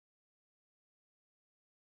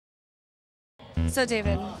So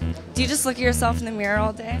David, do you just look at yourself in the mirror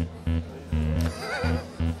all day?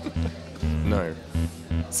 No.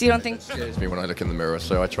 So you don't think... It scares me when I look in the mirror,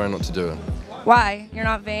 so I try not to do it. Why? You're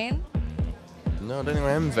not vain? No, I don't think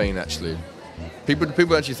I am vain, actually.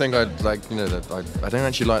 People actually think I don't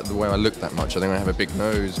actually like the way I look that much. I think I have a big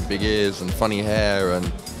nose and big ears and funny hair,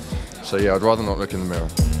 and so yeah, I'd rather not look in the mirror.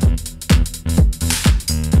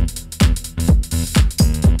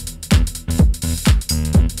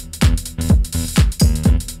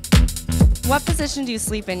 What position do you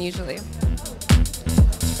sleep in usually?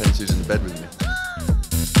 Depends who's in the bed with me.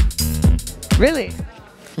 Really?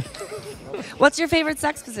 What's your favorite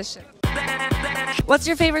sex position? What's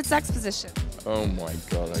your favorite sex position? Oh my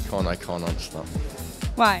god, I can't answer that.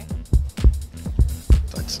 Why?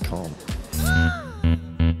 I just can't.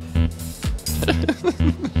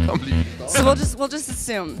 Can't believe you can't. So we'll just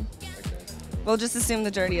assume. We'll just assume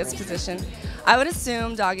the dirtiest position. I would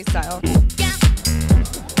assume doggy style.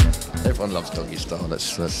 Everyone loves doggy style.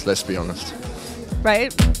 Let's be honest.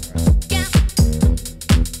 Right?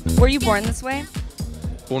 Were you born this way?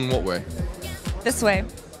 Born what way? This way.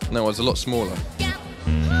 No, I was a lot smaller.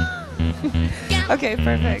 Okay,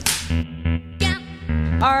 perfect.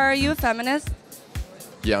 Are you a feminist?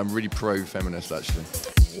 Yeah, I'm really pro-feminist, actually.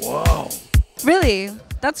 Whoa. Really?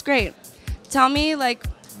 That's great. Tell me, like...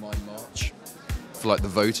 My march. For like the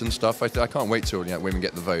vote and stuff. I can't wait till women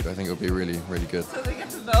get the vote. I think it'll be really, really good. So they get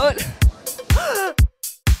to vote? I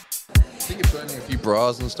think you're burning a few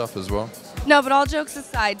bras and stuff as well. No, but all jokes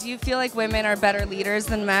aside, do you feel like women are better leaders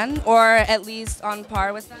than men? Or at least on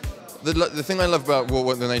par with them? The thing I love about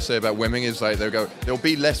what they say about women is like there'll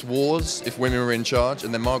be less wars if women were in charge,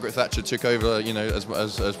 and then Margaret Thatcher took over,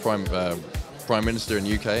 as prime minister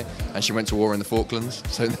in UK, and she went to war in the Falklands,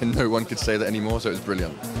 so then no one could say that anymore. So it was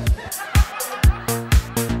brilliant.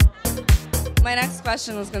 My next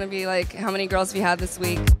question was going to be like, how many girls have you had this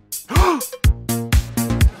week?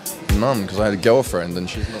 None, because I had a girlfriend and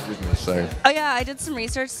she's not with me. So. Oh yeah, I did some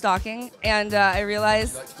research stalking, and I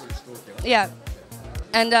realized. Yeah.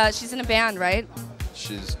 And she's in a band, right?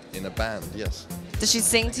 She's in a band, yes. Does she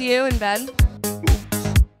sing to you in bed?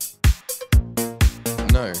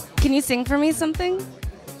 No. Can you sing for me something?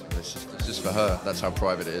 It's just for her. That's how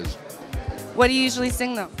private it is. What do you usually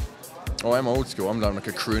sing, though? Oh, I'm old school. I'm like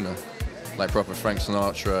a crooner. Like proper Frank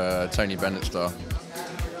Sinatra, Tony Bennett style.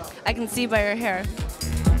 I can see by your hair.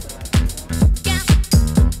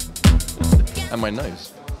 And my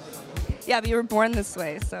nose. Yeah, but you were born this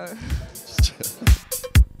way, so...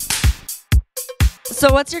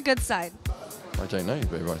 So what's your good side? I don't know,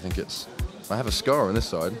 babe. I have a scar on this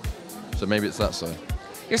side, so maybe it's that side.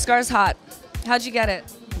 Your scar's hot. How'd you get it?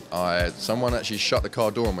 Someone actually shut the car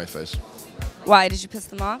door on my face. Why? Did you piss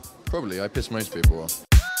them off? Probably. I piss most people off.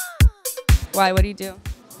 Why? What do you do?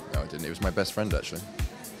 No, I didn't. It was my best friend, actually.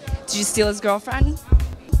 Did you steal his girlfriend?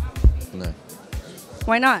 No.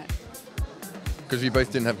 Why not? Because we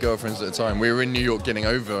both didn't have girlfriends at the time. We were in New York getting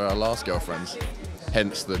over our last girlfriends.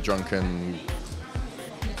 Hence the drunken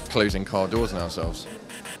closing car doors on ourselves.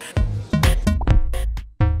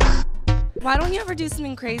 Why don't you ever do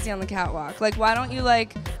something crazy on the catwalk? Like, why don't you,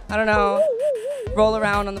 like, I don't know, roll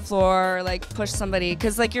around on the floor or, like, push somebody?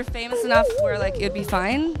 Because, like, you're famous enough where, like, it'd be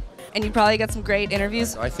fine, and you'd probably get some great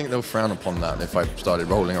interviews. I think they'll frown upon that if I started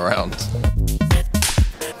rolling around.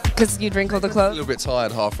 Because you'd wrinkle the A clothes? little bit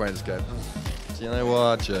tired halfway and just go, you know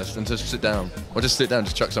what, just sit down. Or just sit down,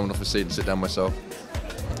 just chuck someone off a seat and sit down myself.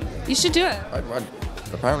 You should do it.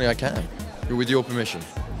 Apparently I can, with your permission.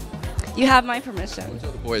 You have my permission.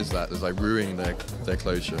 Tell the boys that as I ruining their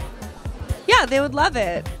closure. Yeah, they would love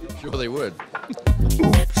it. Sure they would.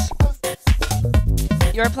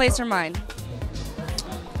 Your place or mine?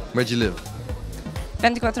 Where'd you live?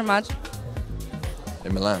 24 Maggio.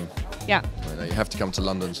 In Milan. Yeah. I know, you have to come to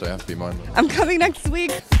London, so you have to be mine. I'm coming next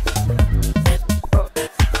week.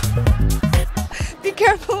 Be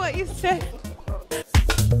careful what you say.